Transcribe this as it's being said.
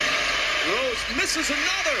Rose misses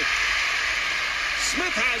another.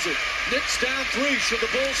 Smith has it. Knicks down 3. Should the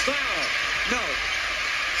Bulls foul? No.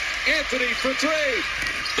 Anthony for 3.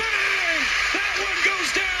 Bang! That one goes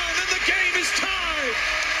down, and the game is tied.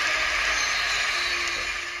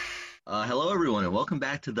 Hello, everyone, and welcome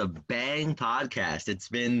back to the Bang Podcast. It's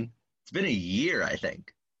been a year, I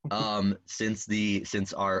think,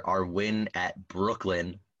 since our win at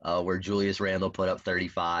Brooklyn, where Julius Randle put up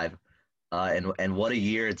 35, and what a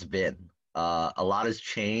year it's been. A lot has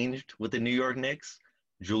changed with the New York Knicks.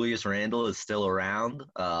 Julius Randle is still around,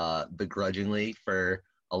 begrudgingly for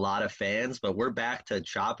a lot of fans, but we're back to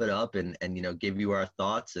chop it up and give you our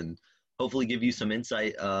thoughts and hopefully give you some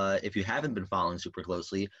insight, if you haven't been following super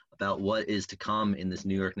closely, about what is to come in this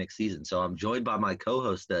New York Knicks season. So I'm joined by my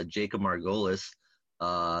co-host, Jacob Margolis,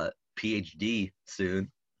 PhD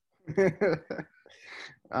soon.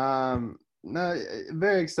 No,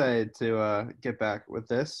 very excited to get back with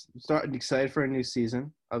this. Starting excited for a new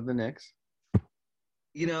season of the Knicks.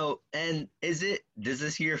 And does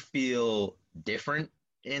this year feel different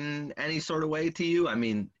in any sort of way to you? I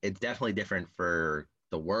mean, it's definitely different for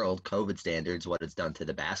the world, COVID standards, what it's done to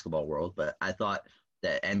the basketball world, but I thought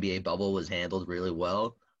the NBA bubble was handled really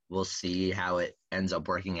well. We'll see how it ends up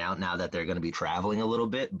working out now that they're going to be traveling a little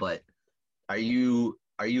bit, but are you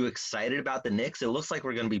excited about the Knicks? It looks like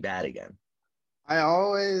we're going to be bad again. It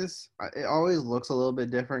always looks a little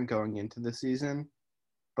bit different going into the season,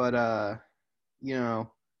 but I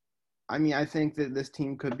think that this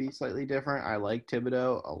team could be slightly different. I like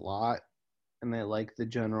Thibodeau a lot, and I like the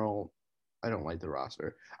general. I don't like the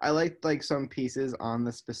roster. I like some pieces on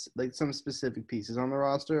the some specific pieces on the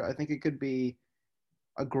roster. I think it could be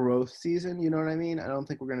a growth season. You know what I mean? I don't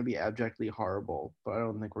think we're going to be abjectly horrible, but I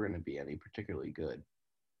don't think we're going to be any particularly good.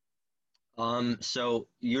 So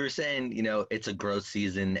you're saying, it's a growth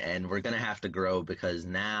season and we're going to have to grow because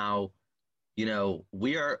now,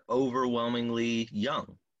 we are overwhelmingly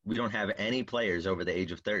young. We don't have any players over the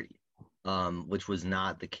age of 30, which was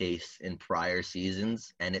not the case in prior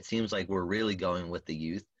seasons. And it seems like we're really going with the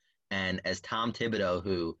youth. And as Tom Thibodeau,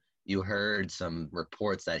 who you heard some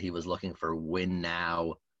reports that he was looking for win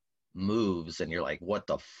now moves, and you're like, what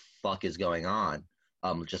the fuck is going on?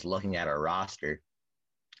 Just looking at our roster.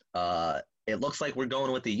 It looks like we're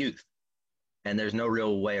going with the youth, and there's no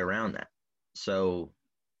real way around that. So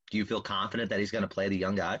do you feel confident that he's going to play the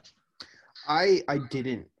young guys? I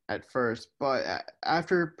didn't at first, but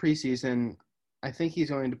after preseason, I think he's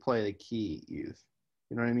going to play the key youth.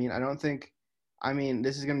 You know what I mean?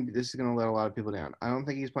 This is going to let a lot of people down. I don't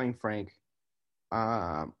think he's playing Frank.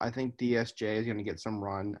 I think DSJ is going to get some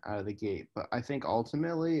run out of the gate, but I think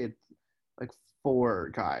ultimately it's like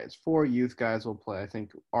four youth guys will play. I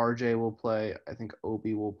think RJ will play. I think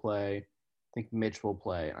Obi will play. I think Mitch will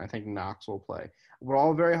play. And I think Knox will play. We're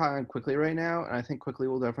all very high on Quickly right now, and I think Quickly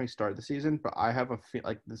will definitely start the season, but I have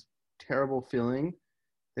this terrible feeling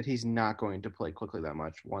that he's not going to play Quickly that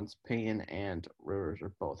much once Payton and Rivers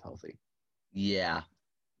are both healthy. Yeah,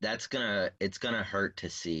 it's gonna hurt to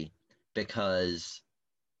see, because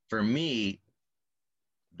for me,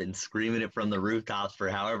 been screaming it from the rooftops for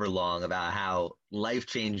however long about how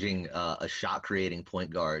life-changing a shot-creating point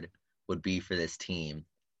guard would be for this team.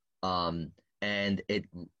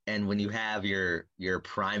 And when you have your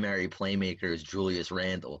primary playmaker is Julius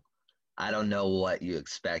Randle, I don't know what you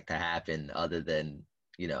expect to happen other than,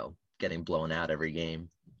 getting blown out every game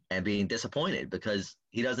and being disappointed because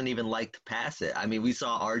he doesn't even like to pass it. I mean, we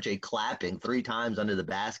saw RJ clapping 3 times under the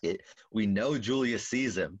basket. We know Julius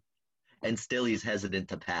sees him, and still he's hesitant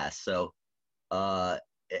to pass. So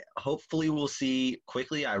hopefully we'll see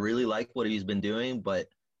Quickly. I really like what he's been doing, but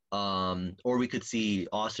or we could see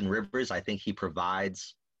Austin Rivers. I think he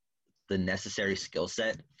provides the necessary skill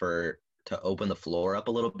set to open the floor up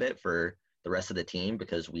a little bit for the rest of the team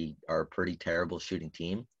because we are a pretty terrible shooting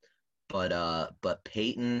team. But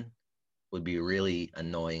Payton would be really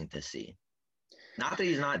annoying to see. Not that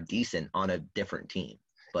he's not decent on a different team,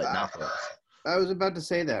 but not for us. I was about to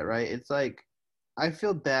say that, right? It's like I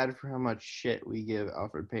feel bad for how much shit we give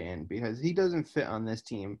Elfrid Payton because he doesn't fit on this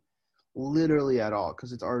team literally at all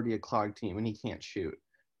because it's already a clogged team and he can't shoot.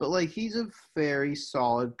 But, he's a very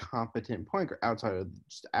solid, competent point guard outside of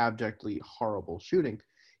just abjectly horrible shooting.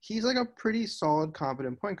 He's a pretty solid,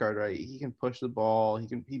 competent point guard, right? He can push the ball.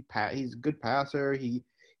 He's a good passer.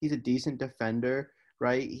 He's a decent defender,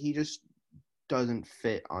 right? He just doesn't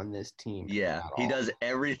fit on this team. Yeah, he does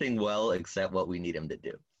everything well except what we need him to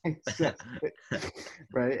do. Exactly.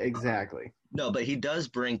 Right, exactly. No, but he does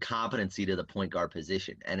bring competency to the point guard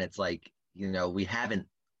position. And it's we haven't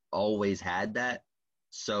always had that.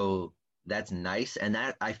 So That's nice, and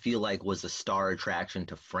that I feel like was the star attraction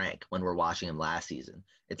to Frank when we're watching him last season.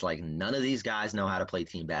 It's like none of these guys know how to play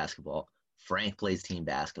team basketball. Frank plays team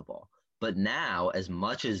basketball. But now, as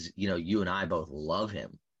much as you and I both love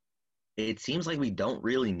him, it seems like we don't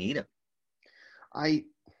really need him. I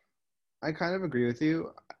I kind of agree with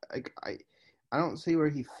you. Like I don't see where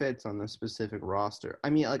he fits on this specific roster. I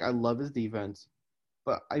mean, like I love his defense,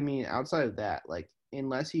 but I mean, outside of that, like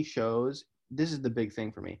unless he shows, this is the big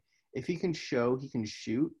thing for me. If he can show he can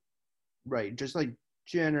shoot, right, just like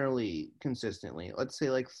generally consistently, let's say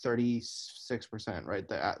like 36%, right?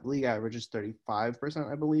 The league average is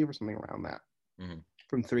 35%, I believe, or something around that Mhm.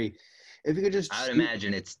 from three. If he could just I would shoot,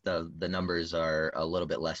 imagine it's the numbers are a little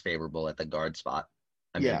bit less favorable at the guard spot.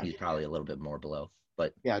 I mean, yeah, he's probably a little bit more below,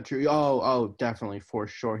 but yeah, true. Oh, definitely for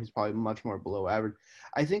sure. He's probably much more below average.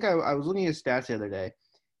 I think I was looking at his stats the other day.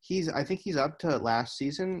 I think he's up to last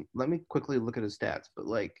season. Let me quickly look at his stats, but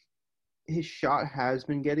like his shot has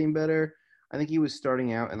been getting better. I think he was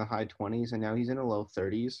starting out in the high 20s and now he's in the low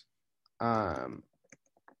 30s. Um,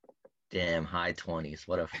 damn, high 20s.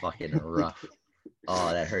 What a fucking rough.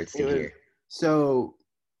 Oh, that hurts it to was hear. so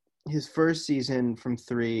his first season from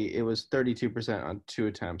three, it was 32% on two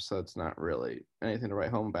attempts, so it's not really anything to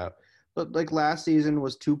write home about. But like last season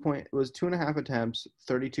was 2.5 attempts,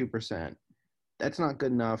 32%. That's not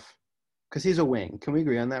good enough because he's a wing. Can we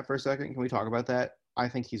agree on that for a second? Can we talk about that? I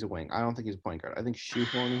think he's a wing. I don't think he's a point guard. I think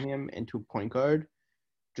shoehorning him into a point guard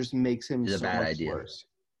just makes him It's a so bad much idea. worse.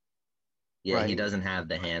 Yeah, he Right? doesn't have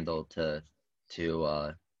the handle to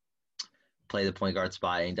play the point guard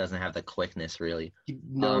spot, and he doesn't have the quickness really.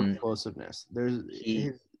 No Um, explosiveness. There's he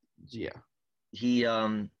his yeah. he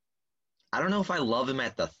I don't know if I love him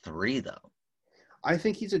at the three though. I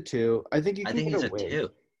think he's a two. I think you I can think get he's a away. two.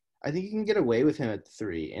 I think you can get away with him at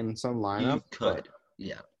three in some You lineups, but could,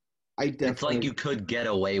 yeah. I It's like definitely you could get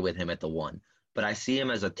away with him at the one, but I see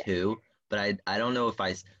him as a two. But I don't know if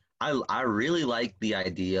I really like the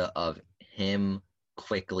idea of him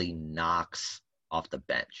quickly knocks off the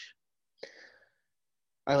bench.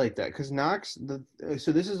 I like that because Knox.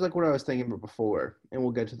 So this is like what I was thinking before, and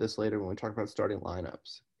we'll get to this later when we talk about starting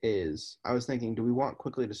lineups. Is I was thinking, do we want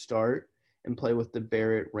quickly to start and play with the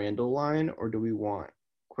Barrett Randall line, or do we want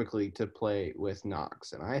quickly to play with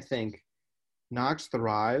Knox? And I think Knox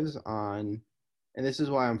thrives on, and this is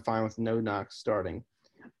why I'm fine with no Knox starting.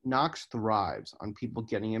 Knox thrives on people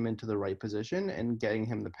getting him into the right position and getting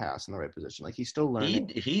him the pass in the right position. Like he's still learning.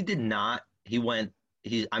 He did not. He went.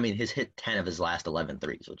 He I mean, his hit 10 of his last 11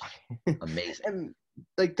 threes, which is amazing. And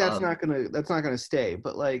like Um, that's not gonna stay.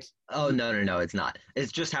 But like Oh no, it's not.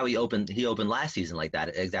 It's just how he opened last season like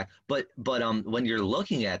that. Exact. But when you're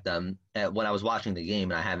looking at them at when I was watching the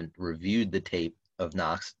game, and I haven't reviewed the tape of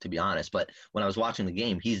Knox to be honest, but when I was watching the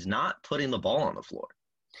game, he's not putting the ball on the floor.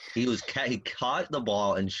 He caught the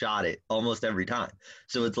ball and shot it almost every time.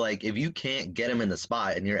 So it's like if you can't get him in the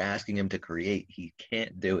spot and you're asking him to create, he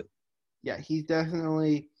can't do it. yeah, he's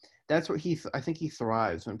definitely that's what I think he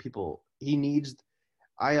thrives when people he needs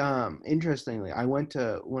I interestingly I went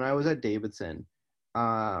to when I was at Davidson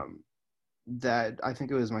um that I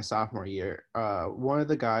think it was my sophomore year. One of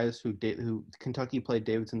the guys who Kentucky played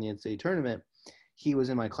Davidson in the NCAA tournament, he was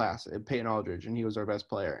in my class, Peyton Aldridge, and he was our best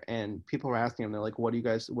player. And people were asking him, they're like, what do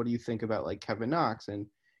you think about like Kevin Knox and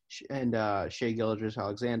Shea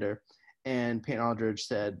Gilgeous-Alexander?" And Peyton Aldridge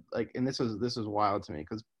said, like, and this was wild to me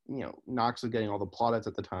because Knox was getting all the plaudits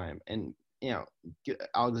at the time, and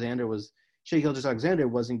Alexander was Shea Gilgeous-Alexander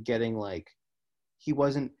wasn't getting like he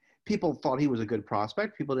wasn't people thought he was a good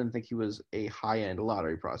prospect. People didn't think he was a high end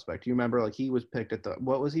lottery prospect. You remember, like he was picked at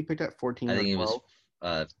what was he picked at, I 14 or think he was 12,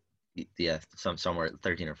 uh yeah, somewhere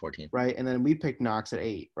 13 or 14. right? And then we picked Knox at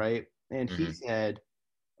 8, right? And he Hmm. said,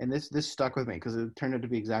 and this stuck with me because it turned out to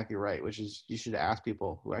be exactly right, which is you should ask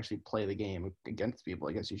people who actually play the game against people.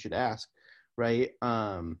 I guess you should ask, right?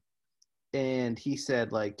 And he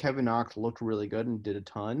said like Kevin Knox looked really good and did a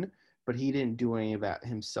ton, but he didn't do any of that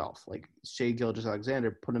himself. Like Shea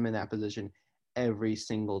Gilgeous-Alexander put him in that position every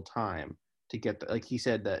single time to get like he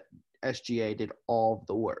said that SGA did all of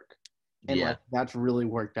the work. And Yeah. like that's really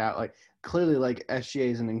worked out. Like clearly like SGA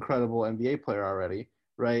is an incredible NBA player already,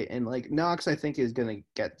 right? And like Knox I think is gonna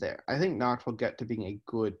get there. I think Knox will get to being a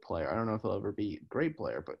good player. I don't know if he'll ever be a great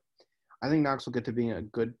player, but I think Knox will get to be a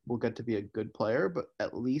good player, but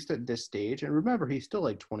at least at this stage, and remember he's still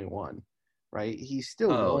like 21, right?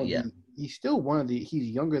 Oh yeah. He's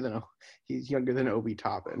younger than Obi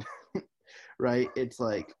Toppin, right? It's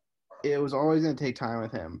like it was always going to take time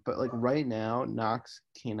with him, but like right now Knox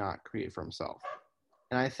cannot create for himself.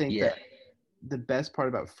 And I think Yeah. that the best part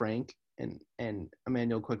about Frank and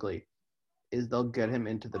Emmanuel quickly is they'll get him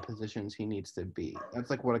into the positions he needs to be. That's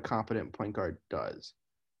like what a competent point guard does,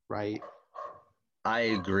 right? I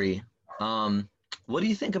agree. What do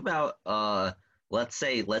you think about let's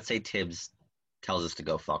say Tibbs tells us to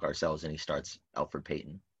go fuck ourselves and he starts Alfred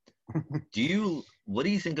Payton. What do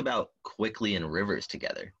you think about Quickly and Rivers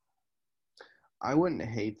together? I wouldn't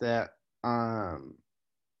hate that. I'm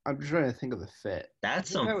just trying to think of the fit.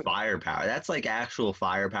 That's I think I some would- firepower. That's like actual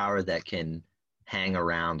firepower that can hang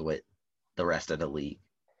around with the rest of the league.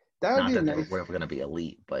 That would Not be a that nice. we're going to be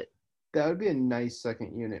elite, but That would be a nice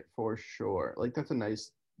second unit for sure. Like that's a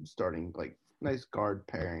nice starting, like nice guard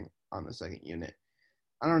pairing on the second unit.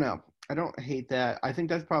 I don't know. I don't hate that. I think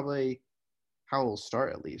that's probably how we'll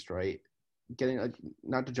start at least, right? Getting like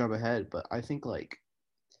not to jump ahead, but I think like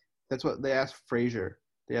that's what they asked Frazier.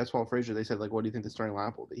 They asked Walt Frazier. They said like, "What do you think the starting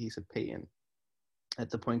lineup will be?" He said Peyton at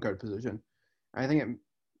the point guard position. I think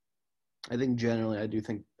generally I do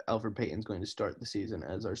think Alfred Payton's going to start the season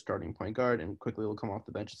as our starting point guard and quickly will come off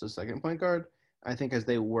the bench as a second point guard. I think as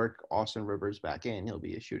they work Austin Rivers back in, he'll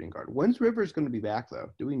be a shooting guard. When's Rivers going to be back though?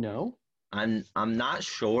 Do we know? I'm not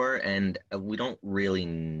sure, and we don't really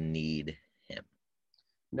need him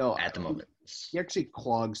No, at the moment. he actually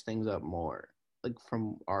clogs things up more, like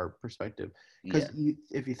from our perspective. Yeah, Because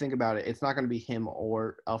if you think about it, it's not going to be him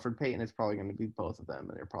or Alfred Payton. It's probably going to be both of them,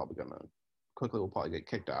 and they're probably going to quickly will probably get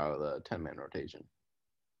kicked out of the 10-man rotation.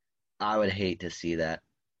 I would hate to see that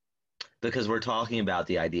because we're talking about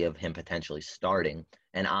the idea of him potentially starting,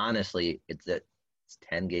 and honestly, it's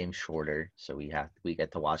 10 games shorter, so we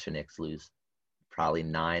get to watch the Knicks lose probably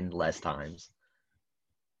 9 less times.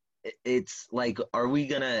 It's like, are we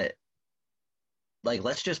gonna like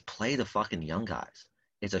let's just play the fucking young guys?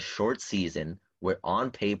 It's a short season. We're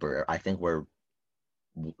on paper. I think we're,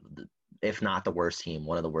 if not the worst team,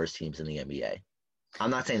 one of the worst teams in the NBA.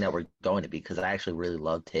 I'm not saying that we're going to be because I actually really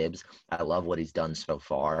love Tibbs. I love what he's done so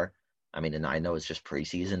far. I mean, and I know it's just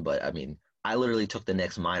preseason, but I mean, I literally took the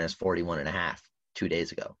Knicks minus 41.5 2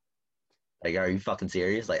 days ago. Like, are you fucking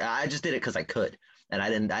serious? Like, I just did it because I could, and I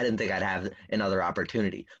didn't think I'd have another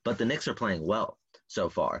opportunity. But the Knicks are playing well so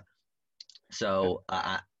far, so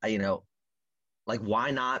like,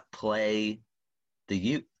 why not play the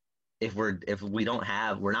youth if we don't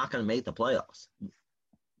have, we're not going to make the playoffs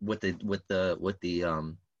with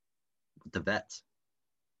the vets.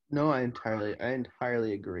 No, I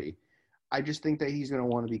entirely agree. I just think that he's going to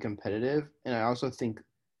want to be competitive, and I also think,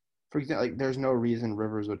 for example, like there's no reason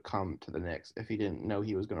Rivers would come to the Knicks if he didn't know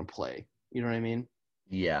he was going to play. You know what I mean?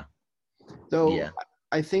 Yeah, So yeah,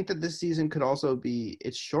 I think that this season could also be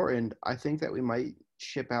it's shortened. I think that we might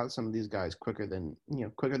ship out some of these guys quicker than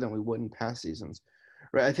we would in past seasons.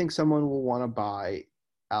 Right? I think someone will want to buy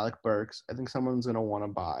Alec Burks. I think someone's going to want to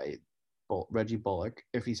buy Reggie Bullock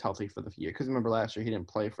if he's healthy for the year. Because remember last year he didn't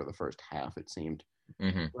play for the first half. It seemed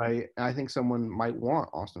right. And I think someone might want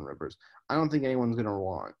Austin Rivers. I don't think anyone's going to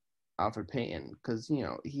want Alfred Payton because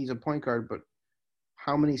he's a point guard, but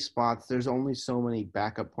how many spots? There's only so many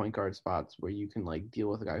backup point guard spots where you can like deal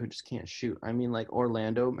with a guy who just can't shoot. I mean, like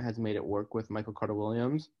Orlando has made it work with Michael Carter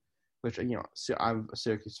Williams, which I'm a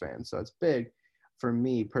Syracuse fan, so it's big for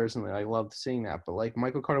me personally. I love seeing that. But like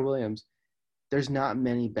Michael Carter Williams, there's not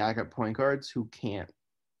many backup point guards who can't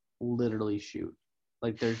literally shoot.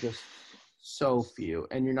 Like there's just so few,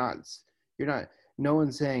 and you're not. No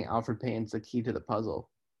one's saying Alfred Payton's the key to the puzzle.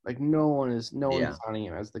 Like no one's signing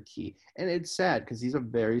him as the key, and it's sad because he's a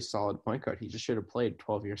very solid point guard. He just should have played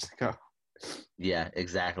 12 years ago. Yeah,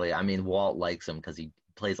 exactly. I mean, Walt likes him because he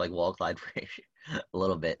plays like Walt Clyde Frazier a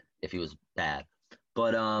little bit if he was bad.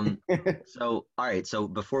 But so all right. So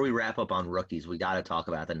before we wrap up on rookies, we got to talk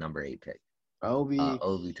about the number 8 pick,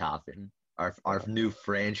 Obi Toppin, our new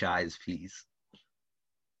franchise piece.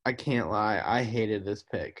 I can't lie, I hated this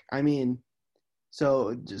pick. I mean,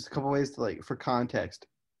 so just a couple ways to for context.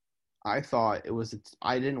 I thought it was.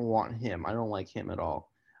 I didn't want him. I don't like him at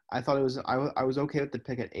all. I thought it was. I was okay with the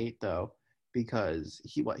pick at 8 though, because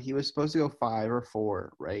he was supposed to go 5 or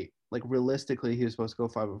 4, right? Like realistically, he was supposed to go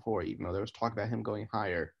 5 or 4, even though there was talk about him going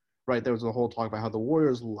higher, right? There was a whole talk about how the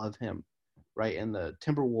Warriors love him, right, and the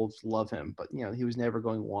Timberwolves love him, but he was never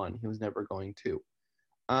going 1. He was never going 2.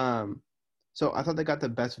 So I thought they got the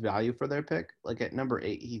best value for their pick. Like at number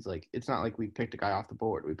 8, he's like. It's not like we picked a guy off the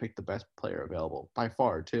board. We picked the best player available by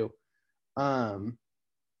far too.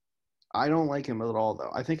 I don't like him at all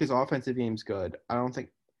though. I think his offensive game's good. I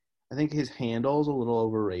think his handle's a little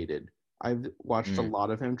overrated. I've watched a lot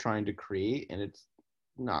of him trying to create and it's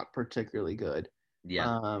not particularly good. Yeah.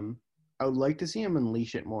 I would like to see him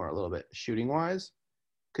unleash it more a little bit shooting wise,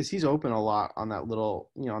 because he's open a lot on that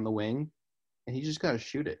little, on the wing, and he just gotta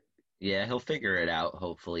shoot it. Yeah, he'll figure it out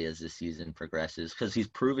hopefully as the season progresses because he's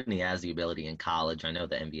proven he has the ability in college. I know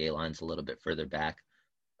the NBA line's a little bit further back.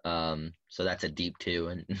 So that's a deep two,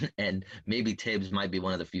 and and maybe Tibbs might be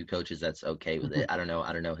one of the few coaches that's okay with it. I don't know.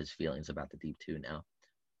 I don't know his feelings about the deep two now,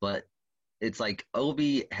 but it's like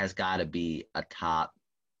Obi has got to be a top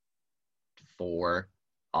four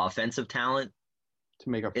offensive talent to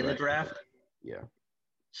make up in for the that. draft. Yeah.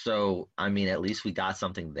 So I mean, at least we got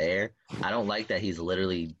something there. I don't like that he's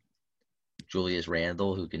literally Julius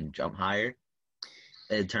Randle who can jump higher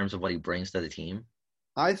in terms of what he brings to the team.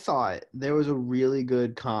 I thought there was a really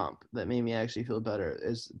good comp that made me actually feel better.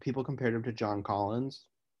 Is people compared him to John Collins,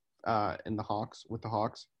 in the Hawks with the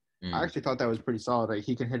Hawks. I Mm. actually thought that was pretty solid. Like,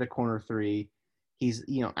 he can hit a corner three. He's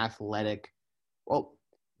athletic. Well,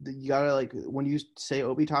 you gotta like when you say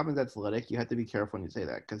Obi Toppin's athletic, you have to be careful when you say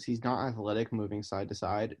that because he's not athletic moving side to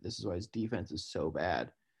side. This is why his defense is so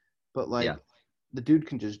bad. But Yeah. like the dude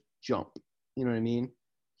can just jump. You know what I mean?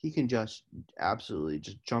 He can just absolutely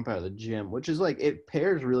just jump out of the gym, which is like it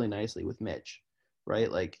pairs really nicely with Mitch,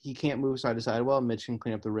 right? Like he can't move side to side well. Mitch can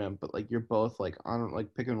clean up the rim, but like you're both like on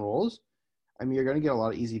like pick and rolls. I mean, you're gonna get a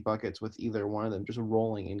lot of easy buckets with either one of them just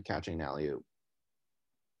rolling and catching an alley oop.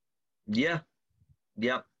 Yeah.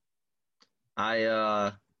 Yep.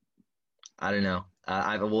 I I don't know.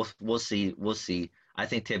 We'll see. We'll see. I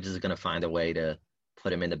think Tibbs is going to find a way to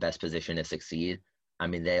put him in the best position to succeed. I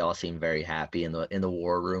mean, they all seem very happy in the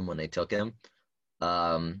war room when they took him.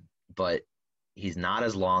 But he's not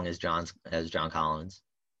as long as John Collins.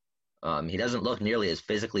 He doesn't look nearly as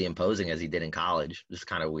physically imposing as he did in college. It's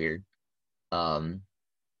kind of weird. Um,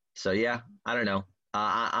 so yeah, I don't know.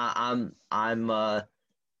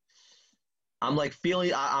 I'm like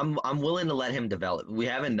feeling I'm willing to let him develop. We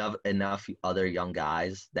have enough other young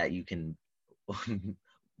guys that you can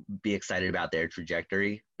be excited about their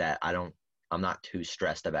trajectory that I'm not too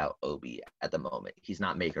stressed about Obi at the moment. He's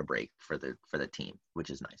not make or break for the team, which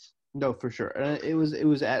is nice. No, for sure. And it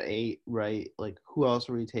was at 8, right? Like who else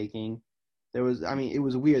were we taking? There was, I mean, it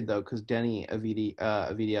was weird though because Denny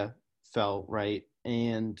Avidia fell, right,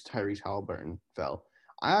 and Tyrese Halliburton fell.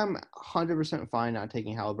 I'm 100% fine not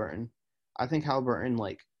taking Halliburton. I think Halliburton,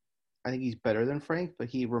 like, I think he's better than Frank, but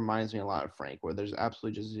he reminds me a lot of Frank, where there's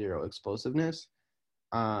absolutely just zero explosiveness.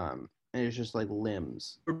 And it's just like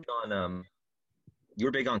limbs. On you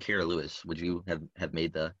were big on Kira Lewis. Would you have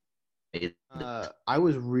made the I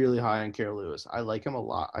was really high on Carol Lewis. I like him a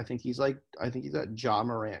lot. I think he's got Ja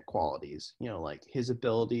Morant qualities. Like his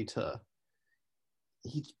ability to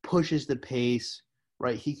he pushes the pace,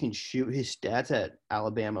 right? He can shoot. His stats at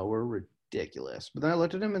Alabama were ridiculous. But then I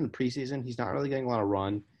looked at him in the preseason. He's not really getting a lot of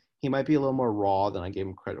run. He might be a little more raw than I gave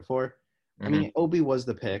him credit for. I Mhm. mean, Obi was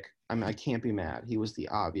the pick. I mean, I can't be mad. He was the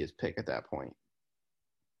obvious pick at that point.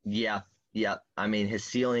 Yeah, yeah. I mean, his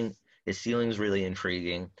ceiling's really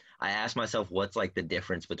intriguing. I asked myself what's like the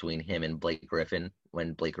difference between him and Blake Griffin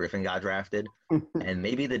when Blake Griffin got drafted, and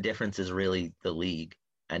maybe the difference is really the league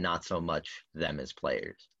and not so much them as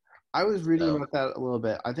players. I was reading So, about that a little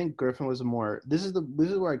bit. I think Griffin was a more. This is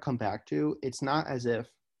where I come back to. It's not as if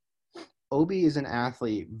Obi is an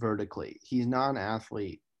athlete vertically. He's not an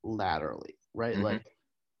athlete laterally, right? hmm Like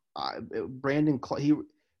Brandon,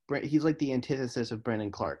 he's like the antithesis of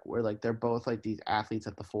Brandon Clark, where like they're both like these athletes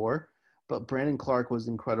at the four, but Brandon Clark was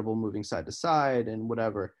incredible moving side to side and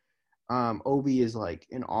whatever. Obi is like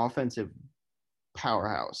an offensive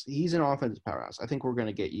powerhouse. He's an offensive powerhouse. I think we're going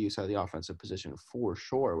to get use out of the offensive position for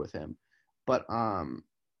sure with him, but I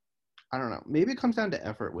don't know. Maybe it comes down to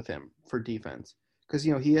effort with him for defense because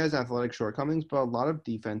he has athletic shortcomings, but a lot of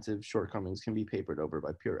defensive shortcomings can be papered over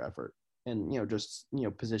by pure effort and just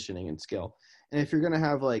positioning and skill. And if you're gonna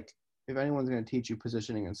have like if anyone's gonna teach you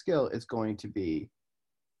positioning and skill, it's going to be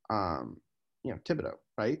Thibodeau,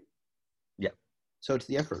 right? yeah. So it's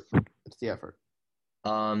the effort. It's the effort.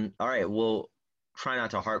 All right. We'll try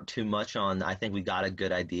not to harp too much on. I think we got a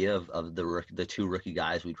good idea of the two rookie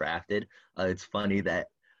guys we drafted. It's funny that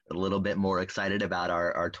a little bit more excited about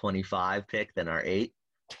our 25 pick than our 8.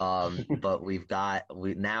 But we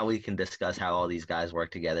now we can discuss how all these guys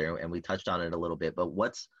work together, and we touched on it a little bit. But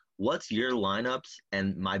what's your lineups?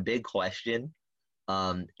 And my big question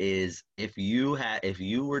is if you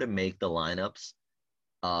were to make the lineups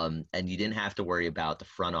and you didn't have to worry about the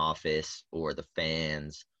front office or the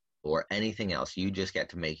fans or anything else. You just get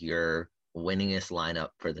to make your winningest lineup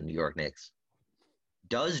for the New York Knicks.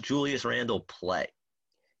 Does Julius Randle play? Is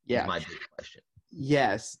Yeah. my big question.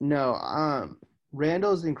 Yes. No.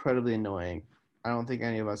 Randall's incredibly annoying. I don't think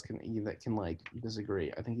any of us can like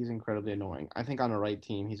disagree. I think he's incredibly annoying. I think on the right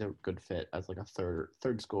team, he's a good fit as like a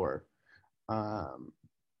third scorer.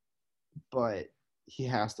 But he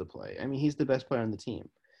has to play. I mean, he's the best player on the team,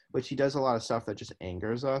 which he does a lot of stuff that just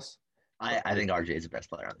angers us. I think RJ is the best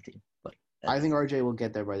player on the team, but I think RJ will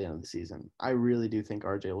get there by the end of the season. I really do think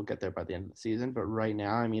RJ will get there by the end of the season. But right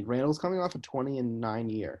now, I mean, Randall's coming off a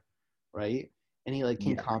 20-9 year, right? And he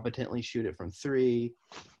can competently shoot it from three.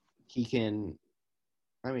 He can,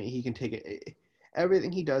 he can take it.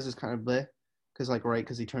 Everything he does is kind of bleh,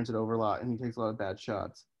 because he turns it over a lot and he takes a lot of bad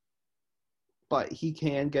shots. But he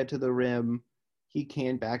can get to the rim. He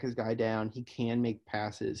can back his guy down. He can make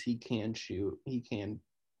passes. He can shoot. He can,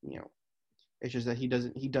 it's just that he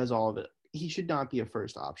does all of it. He should not be a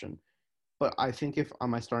first option. But I think if on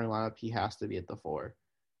my starting lineup, he has to be at the 4.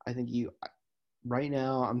 I think right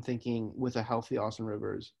now I'm thinking with a healthy Austin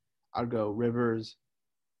Rivers, I'd go Rivers,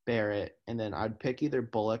 Barrett, and then I'd pick either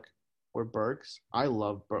Bullock or Burks. I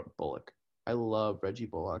love Bullock. I love Reggie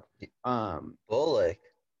Bullock. Bullock.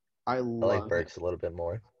 I like Burks a little bit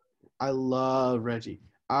more. I love Reggie.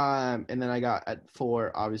 And then I got at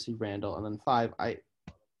 4, obviously Randall, and then 5.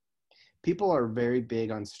 People are very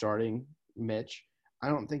big on starting Mitch. I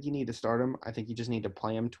don't think you need to start him. I think you just need to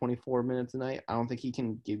play him 24 minutes a night. I don't think he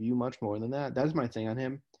can give you much more than that. That's my thing on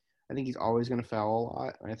him. I think he's always going to foul a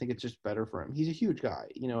lot, and I think it's just better for him. He's a huge guy.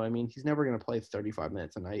 He's never going to play 35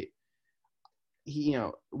 minutes a night.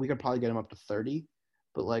 We could probably get him up to 30,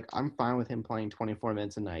 but I'm fine with him playing 24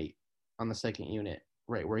 minutes a night on the second unit,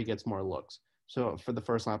 right, where he gets more looks. So for the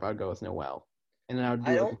first lineup, I'd go with Noel. And then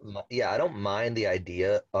I don't mind the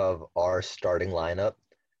idea of our starting lineup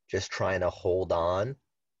just trying to hold on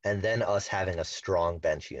and then us having a strong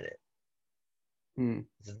bench unit.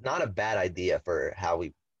 It's not a bad idea for how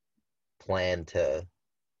we plan to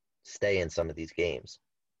stay in some of these games.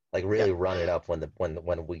 Really run it up when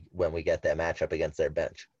we get that matchup against their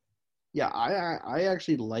bench. Yeah, I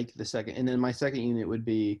actually like the second. And then my second unit would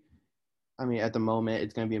be, at the moment,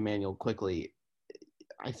 it's going to be Emmanuel Quickley.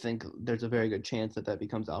 I think there's a very good chance that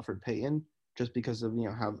becomes Alfred Payton just because of,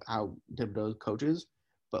 how Thibodeau coaches.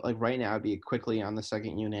 But, right now, it'd be Quickley on the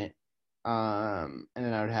second unit. And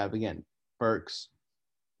then I would have, again, Burks.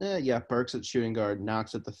 Burks at shooting guard,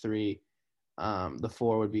 Knox at the 3. The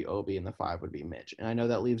 4 would be Obi, and the 5 would be Mitch. And I know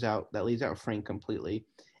that leaves out Frank completely.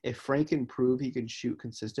 If Frank can prove he can shoot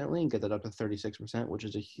consistently and get that up to 36%, which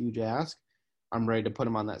is a huge ask, I'm ready to put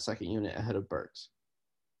him on that second unit ahead of Burks.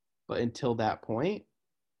 But until that point,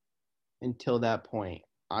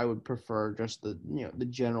 I would prefer just the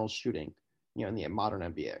general shooting, in the modern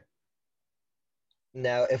NBA.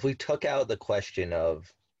 Now, if we took out the question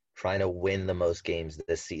of trying to win the most games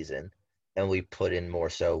this season, and we put in more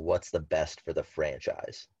so what's the best for the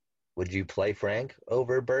franchise, would you play Frank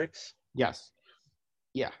over Burks? Yes.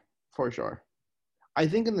 Yeah, for sure. I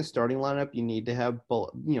think in the starting lineup, you need to have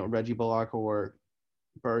Reggie Bullock or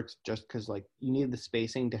Burks just because you need the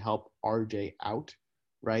spacing to help RJ out,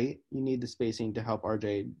 right? You need the spacing to help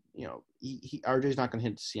RJ. RJ's not going to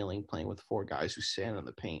hit the ceiling playing with 4 guys who stand in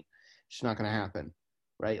the paint. It's just not going to happen,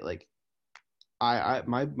 right?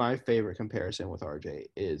 My favorite comparison with RJ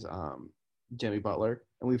is Jimmy Butler,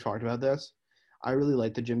 and we've talked about this. I really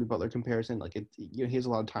like the Jimmy Butler comparison. He has a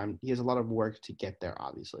lot of time. He has a lot of work to get there,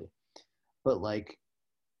 obviously. But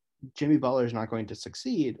Jimmy Butler is not going to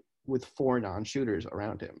succeed with 4 non-shooters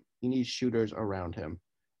around him. You need shooters around him.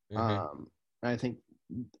 Mm-hmm. I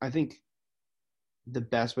think the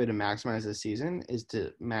best way to maximize this season is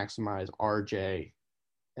to maximize RJ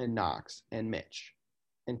and Knox and Mitch,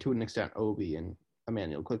 and to an extent Obi and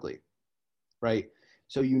Emmanuel Quickley, right?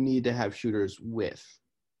 So you need to have shooters with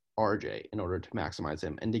RJ in order to maximize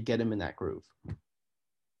him and to get him in that groove.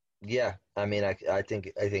 Yeah, I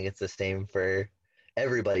think it's the same for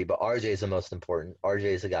everybody, but RJ is the most important. RJ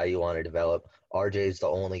is the guy you want to develop. RJ is the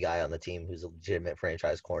only guy on the team who's a legitimate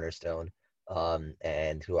franchise cornerstone,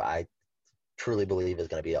 and who I truly believe is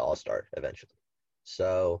going to be an all-star eventually.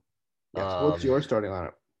 So, what's your starting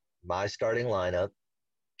lineup? My starting lineup,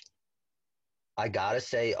 I gotta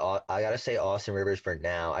say Austin Rivers for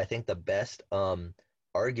now. I think the best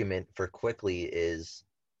argument for Quickley is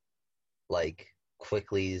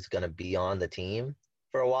Quickley's gonna be on the team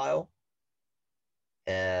for a while.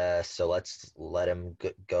 So let's let him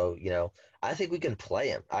go. I think we can play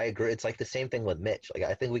him. I agree. It's the same thing with Mitch.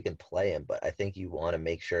 I think we can play him, but I think you want to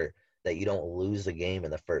make sure that you don't lose the game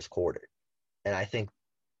in the first quarter. And I think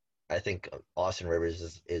Austin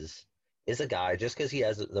Rivers is a guy, just because he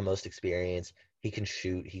has the most experience. He can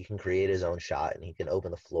shoot, he can create his own shot, and he can open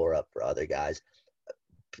the floor up for other guys.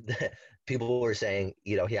 People were saying,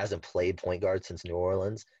 he hasn't played point guard since New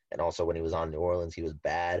Orleans, and also when he was on New Orleans, he was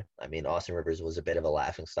bad. Austin Rivers was a bit of a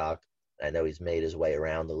laughingstock. I know he's made his way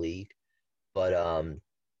around the league, but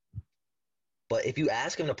But if you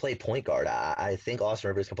ask him to play point guard, I think Austin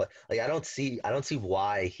Rivers can play. Like I don't see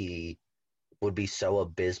why he would be so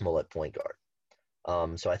abysmal at point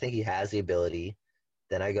guard. So I think he has the ability.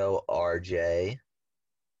 Then I go RJ,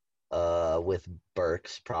 with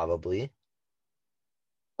Burks probably.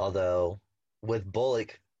 Although with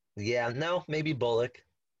Bullock, yeah, no, maybe Bullock.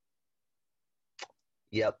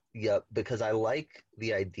 Yep, because I like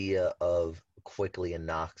the idea of Quickly and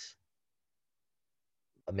Knox,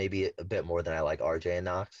 maybe a bit more than I like RJ and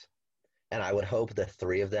Knox. And I would hope the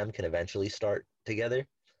three of them can eventually start together.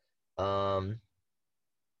 Um,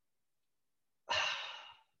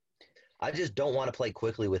 I just don't want to play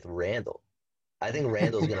Quickly with Randall. I think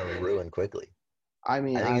Randall's going to ruin Quickly. I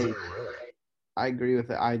mean, I think he's going to ruin it. I agree with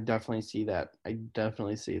it. I definitely see that.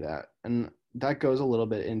 And that goes a little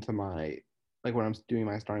bit into my like when I'm doing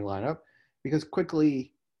my starting lineup because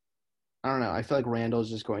Quickly, I don't know. I feel like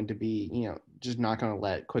Randall's just going to be, just not going to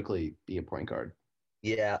let Quickly be a point guard.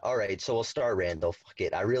 Yeah, all right. So we'll start Randall. Fuck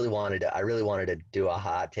it. I really wanted to do a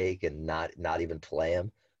hot take and not even play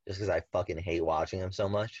him just because I fucking hate watching him so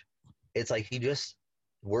much. It's like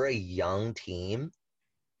we're a young team,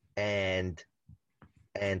 and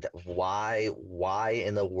why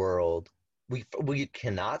in the world we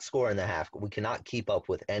cannot score in the half. We cannot keep up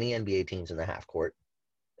with any NBA teams in the half court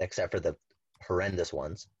except for the horrendous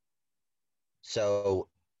ones. So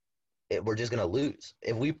we're just gonna lose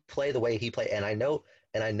if we play the way he played. And I know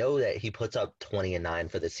that he puts up 20 and 9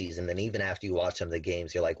 for the season. And even after you watch some of the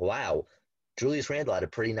games, you're like, wow, Julius Randle had a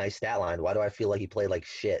pretty nice stat line. Why do I feel like he played like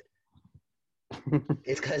shit?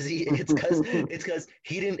 It's because he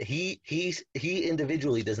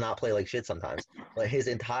individually does not play like shit sometimes. But his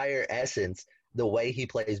entire essence, the way he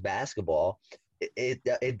plays basketball,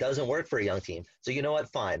 it doesn't work for a young team. So you know what?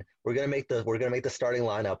 Fine. We're gonna make the starting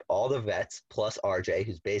lineup all the vets plus RJ,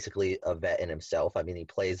 who's basically a vet in himself. I mean, he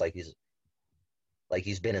plays like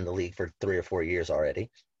he's been in the league for 3 or 4 years already.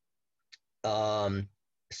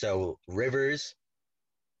 So Rivers,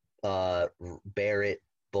 Barrett,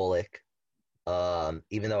 Bullock.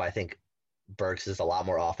 Even though I think Burks is a lot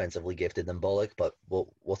more offensively gifted than Bullock, but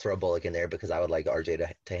we'll throw Bullock in there because I would like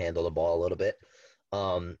RJ to handle the ball a little bit.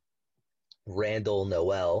 Randall,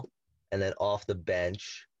 Noel, and then off the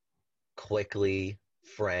bench, Quickly,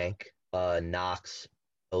 Frank, Knox,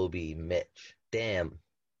 Obi, Mitch. Damn,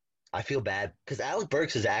 I feel bad because Alec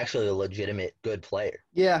Burks is actually a legitimate good player.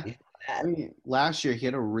 Yeah. He's I mean, last year he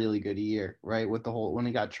had a really good year, right? With the whole when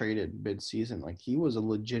he got traded mid-season, like he was a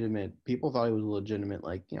legitimate. People thought he was a legitimate,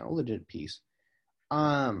 like legit piece.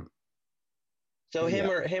 Um, So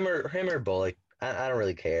yeah, him or Bullock, I don't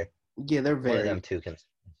really care. yeah, they're One of very. them two can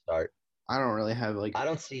start. I don't really have like. I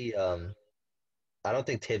don't see. I don't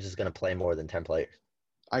think Tibbs is going to play more than 10 players.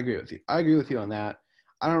 I agree with you. I agree with you on that.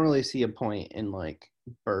 I don't really see a point in like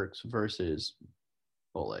Burks versus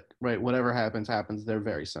Bullock, right? Whatever happens, happens. They're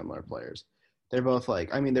very similar players. They're both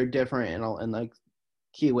like, I mean, they're different in like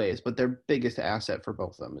key ways, but their biggest asset for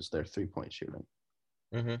both of them is their 3-point shooting.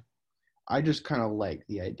 Mm-hmm. I just kind of like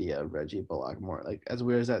the idea of Reggie Bullock more. Like, as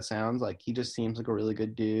weird as that sounds, like he just seems like a really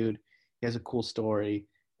good dude. He has a cool story,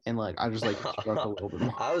 and like I just like a little bit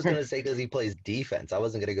more. I was going to say because he plays defense. I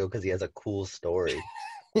wasn't going to go because he has a cool story.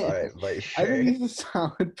 All right, but I sure. think he's a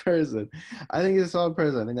solid person. I think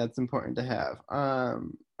that's important to have. I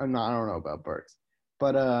don't know about Burks,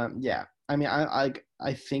 but yeah. I mean,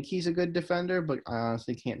 I think he's a good defender, but I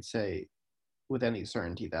honestly can't say with any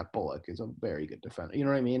certainty that Bullock is a very good defender. You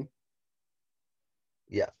know what I mean?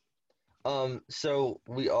 Yeah. So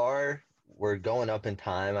we're going up in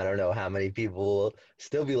time. I don't know how many people will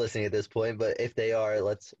still be listening at this point, but if they are,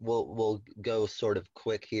 we'll go sort of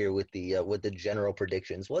quick here with the general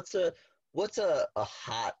predictions. What's a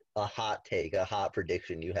hot take, a hot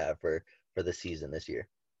prediction you have for the season this year?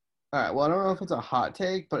 All right. Well, I don't know if it's a hot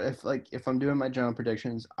take, but if I'm doing my general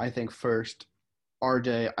predictions, I think first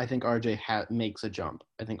RJ. I think RJ makes a jump.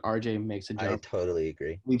 I think RJ makes a I jump. totally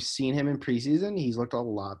agree. We've seen him in preseason. He's looked a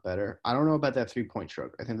lot better. I don't know about that 3-point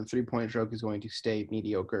stroke. I think the 3-point stroke is going to stay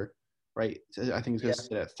mediocre, right? So I think it's going to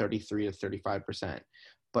sit at 33 to 35%.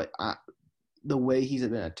 But the way he's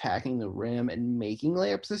been attacking the rim and making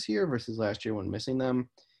layups this year versus last year when missing them,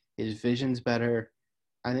 his vision's better.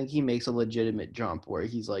 I think he makes a legitimate jump where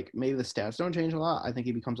he's like, maybe the stats don't change a lot. I think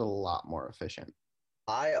he becomes a lot more efficient.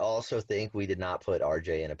 I also think we did not put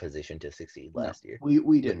RJ in a position to succeed last year.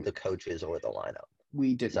 We didn't. With the coaches or the lineup.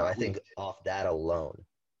 We did so not. I think off that alone,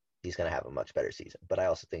 he's going to have a much better season. But I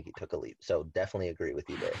also think he took a leap. So definitely agree with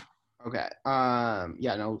you there. Okay.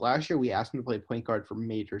 Yeah, no, last year we asked him to play point guard for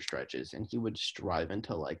major stretches, and he would strive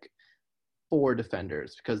into like 4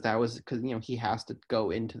 defenders because he has to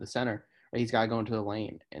go into the center, He's got to go into the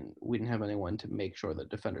lane, and we didn't have anyone to make sure that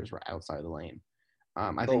defenders were outside the lane.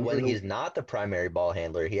 I But think when he's not the primary ball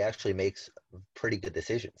handler, he actually makes pretty good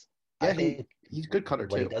decisions. I think he's a good cutter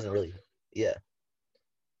when too. he doesn't really, yeah.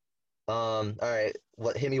 All right.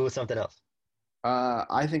 Hit me with something else.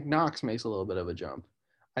 I think Knox makes a little bit of a jump.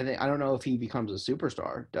 I don't know if he becomes a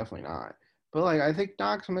superstar. Definitely not. But like I think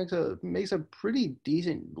Knox makes a pretty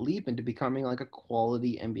decent leap into becoming like a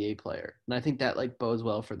quality NBA player, and I think that like bodes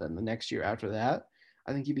well for them the next year after that.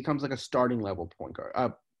 I think he becomes like a starting level point guard. I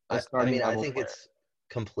think player. It's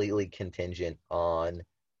completely contingent on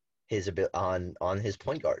his on his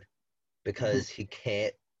point guard because he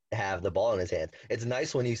can't have the ball in his hands. It's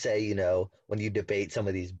nice when you say, when you debate some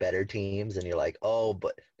of these better teams and you're like, oh,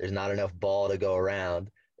 but there's not enough ball to go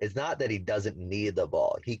around. It's not that he doesn't need the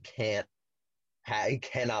ball. He cannot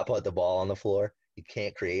put the ball on the floor. He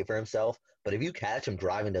can't create for himself. But if you catch him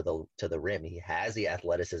driving to the rim, he has the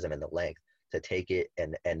athleticism and the length to take it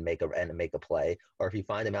and make a play. Or if you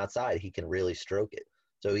find him outside, he can really stroke it.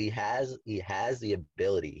 So he has the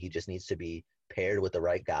ability. He just needs to be paired with the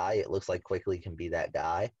right guy. It looks like Quickley can be that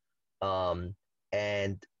guy. And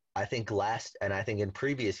I think in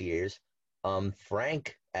previous years,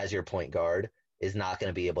 Frank as your point guard is not going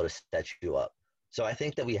to be able to set you up. So I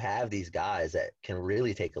think that we have these guys that can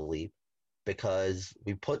really take a leap because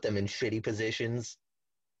we put them in shitty positions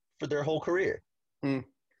for their whole career. I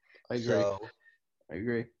agree. So, I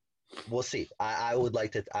agree. We'll see. I would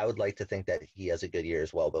like to think that he has a good year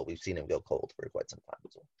as well, but we've seen him go cold for quite some time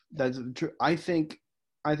as well. That's true. I think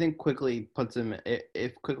Quickley puts him,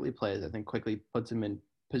 if Quickley plays, I think Quickley puts him in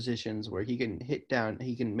positions where he can hit down,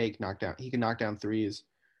 he can knock down threes,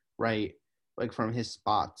 right? Like from his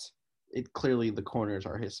spots. Clearly the corners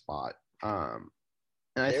are his spot. And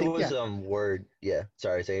I think word. Yeah.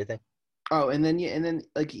 Sorry, say anything. Oh, and then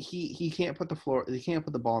like he can't put the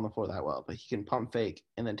ball on the floor that well, but he can pump fake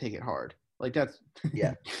and then take it hard. Like that's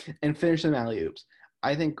and finish them alley oops.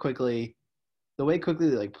 I think Quickley, the way Quickley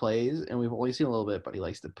like plays, and we've only seen a little bit, but he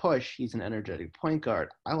likes to push. He's an energetic point guard.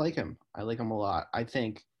 I like him. I like him a lot. I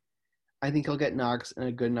think he'll get Knox in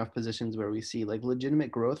a good enough positions where we see like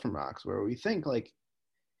legitimate growth from Knox, where we think like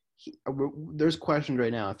there's questions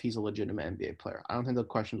right now if he's a legitimate NBA player. I don't think the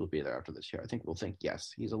questions will be there after this year. I think we'll think,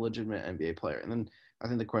 yes, he's a legitimate NBA player. And then I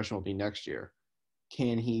think the question will be next year,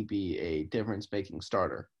 can he be a difference-making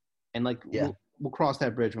starter? And we'll cross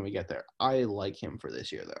that bridge when we get there. I like him for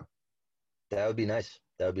this year, though. That would be nice.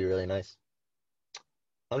 That would be really nice.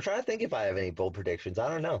 I'm trying to think if I have any bold predictions. I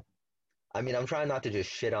don't know. I mean, I'm trying not to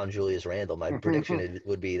just shit on Julius Randle. My prediction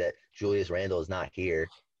would be that Julius Randle is not here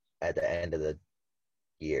at the end of the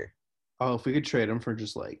year. Oh, if we could trade him for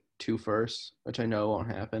just like 2 firsts, which I know won't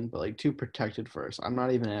happen, but like 2 protected firsts. I'm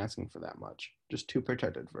not even asking for that much. Just 2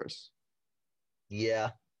 protected firsts.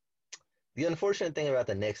 Yeah. The unfortunate thing about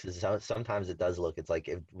the Knicks is sometimes it does look, it's like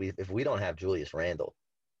if we don't have Julius Randle,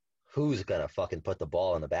 who's gonna fucking put the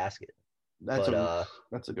ball in the basket? That's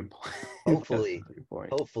a good point. Hopefully,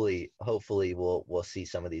 hopefully we'll see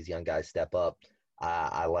some of these young guys step up.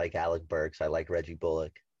 I like Alec Burks. I like Reggie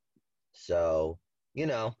Bullock. So,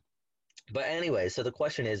 but anyway, so the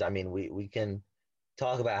question is, I mean, we can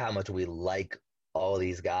talk about how much we like all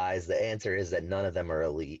these guys. The answer is that none of them are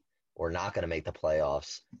elite. We're not going to make the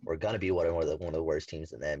playoffs. We're going to be one of the worst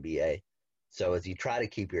teams in the NBA. So as you try to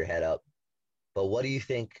keep your head up, but what do you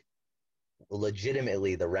think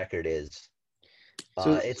legitimately the record is?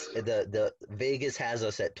 It's the Vegas has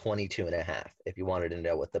us at 22.5. If you wanted to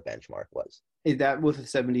know what the benchmark was, is that with a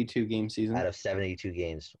 72 game season? Out of 72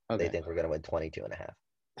 games, They think we're going to win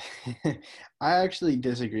 22.5. I actually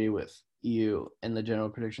disagree with you and the general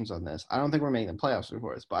predictions on this. I don't think we're making the playoffs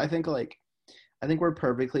before us, but I think we're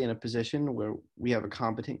perfectly in a position where we have a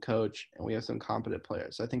competent coach and we have some competent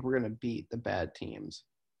players. So I think we're going to beat the bad teams.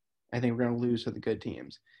 I think we're going to lose to the good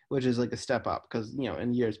teams, which is like a step up because,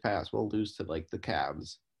 in years past, we'll lose to like the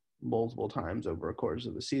Cavs multiple times over a course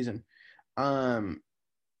of the season.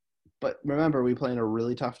 But remember, we play in a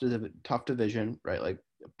really tough division, right? Like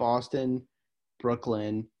Boston,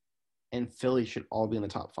 Brooklyn, and Philly should all be in the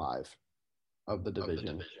top 5 of the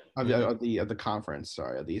division, of the conference.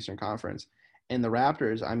 Sorry, of the Eastern Conference. And the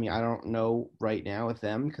Raptors, I mean, I don't know right now with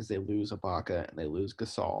them because they lose Ibaka and they lose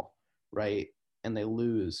Gasol, right? And they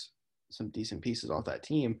lose some decent pieces off that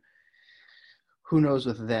team. Who knows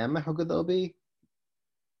with them how good they'll be?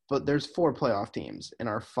 But there's 4 playoff teams in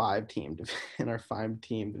our 5-team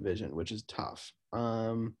division, which is tough.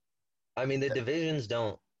 I mean, the divisions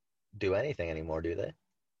don't do anything anymore, do they?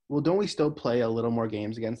 Well, don't we still play a little more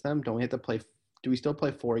games against them? Don't we have to play? Do we still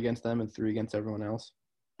play 4 against them and 3 against everyone else?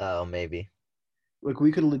 Oh, maybe. Like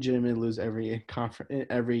we could legitimately lose every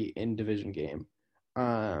in division game,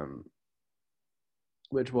 um,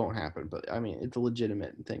 which won't happen. But I mean, it's a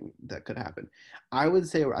legitimate thing that could happen. I would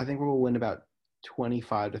say I think we'll win about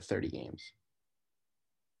 25 to 30 games.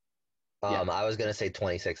 Yeah, I was gonna say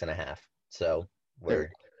 26 and a half. So there. we're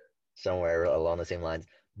somewhere along the same lines.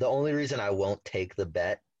 The only reason I won't take the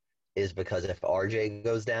bet is because if RJ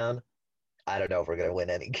goes down, I don't know if we're gonna win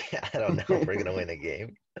any. I don't know if we're gonna win a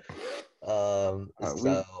game. We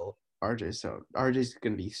So RJ's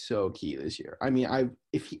gonna be so key this year. I mean,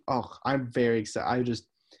 I'm very excited. I just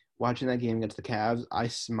watching that game against the Cavs, I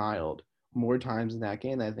smiled more times in that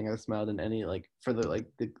game than I think I smiled in any for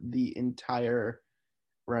the entire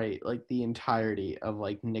the entirety of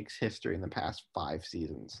Knicks history in the past 5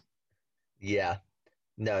 seasons. yeah,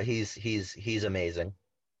 no, he's amazing.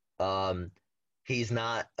 Um, he's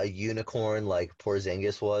not a unicorn like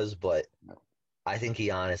Porzingis was, but No. I think he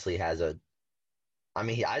honestly has a. I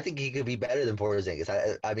mean, I think he could be better than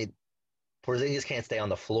Porzingis. I mean, Porzingis can't stay on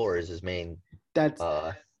the floor is his main That's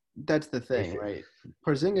uh that's the thing, issue. right?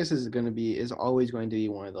 Porzingis is always going to be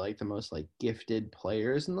one of the most gifted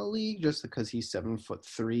players in the league, just because he's 7'3",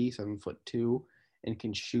 7'2", and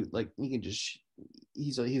can shoot he can just.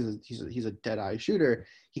 He's a dead eye shooter.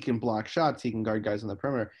 He can block shots. He can guard guys on the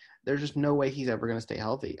perimeter. There's just no way he's ever going to stay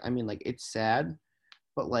healthy. I mean, it's sad,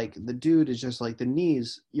 but the dude is just the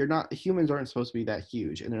knees. Humans aren't supposed to be that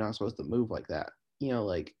huge, and they're not supposed to move like that.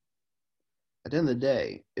 At the end of the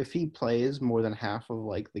day, if he plays more than half of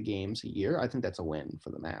the games a year, I think that's a win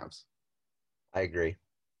for the Mavs. I agree.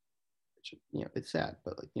 Which, it's sad,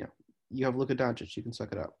 but you have Luka Doncic, you can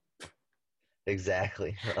suck it up.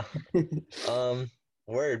 Exactly.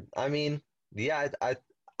 Word. I mean, yeah,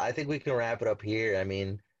 I think we can wrap it up here. I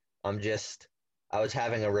mean, I was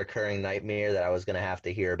having a recurring nightmare that I was gonna have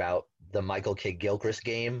to hear about the Michael Kidd Gilchrist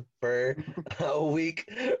game for a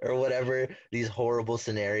week or whatever these horrible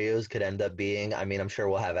scenarios could end up being. I mean, I'm sure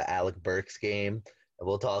we'll have an Alec Burks game and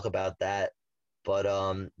we'll talk about that. But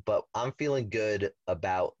I'm feeling good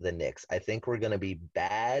about the Knicks. I think we're gonna be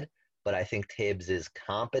bad, but I think Tibbs is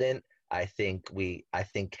competent. I think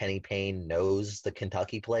Kenny Payne knows the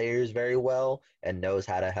Kentucky players very well and knows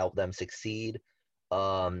how to help them succeed.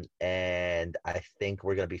 And I think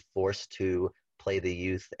we're going to be forced to play the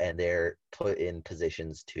youth, and they're put in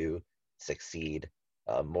positions to succeed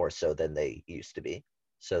more so than they used to be.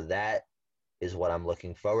 So that is what I'm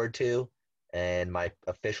looking forward to. And my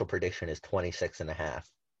official prediction is 26 and a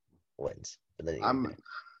half wins for the New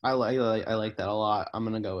I like that a lot. I'm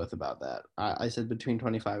gonna go with about that. I said between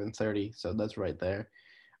 25 and 30, so that's right there.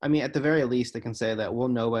 I mean, at the very least, they can say that we'll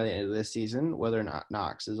know by the end of this season whether or not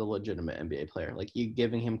Knox is a legitimate NBA player. You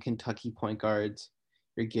giving him Kentucky point guards,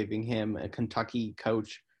 you're giving him a Kentucky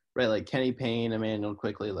coach, right? Kenny Payne, Emmanuel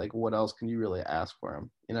Quickly. What else can you really ask for him?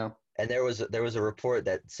 And there was a report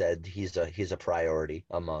that said he's a priority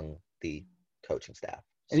among the coaching staff.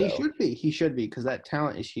 And he So should be. He should be because that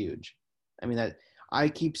talent is huge. I mean, that I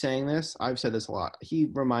keep saying this. I've said this a lot. He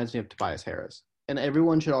reminds me of Tobias Harris. And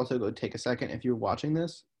everyone should also go take a second. If you're watching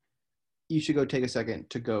this, you should go take a second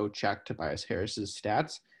to go check Tobias Harris's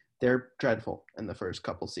stats. They're dreadful in the first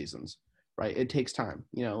couple seasons, right? It takes time.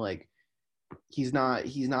 He's not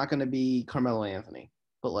going to be Carmelo Anthony,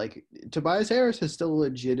 but Tobias Harris has still a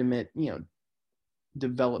legitimate,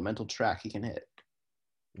 developmental track he can hit.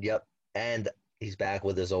 yep. And he's back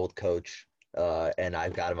with his old coach. And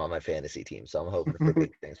I've got him on my fantasy team, so I'm hoping for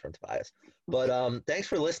big things from Tobias. But thanks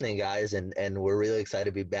for listening, guys, and we're really excited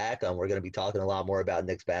to be back. We're going to be talking a lot more about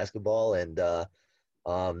Knicks basketball, and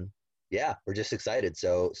yeah, we're just excited.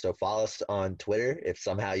 So follow us on Twitter if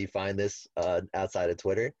somehow you find this outside of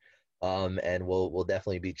Twitter, and we'll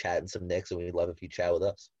definitely be chatting some Knicks, and we'd love if you chat with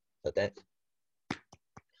us. So thanks.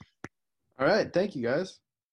 All right, thank you guys.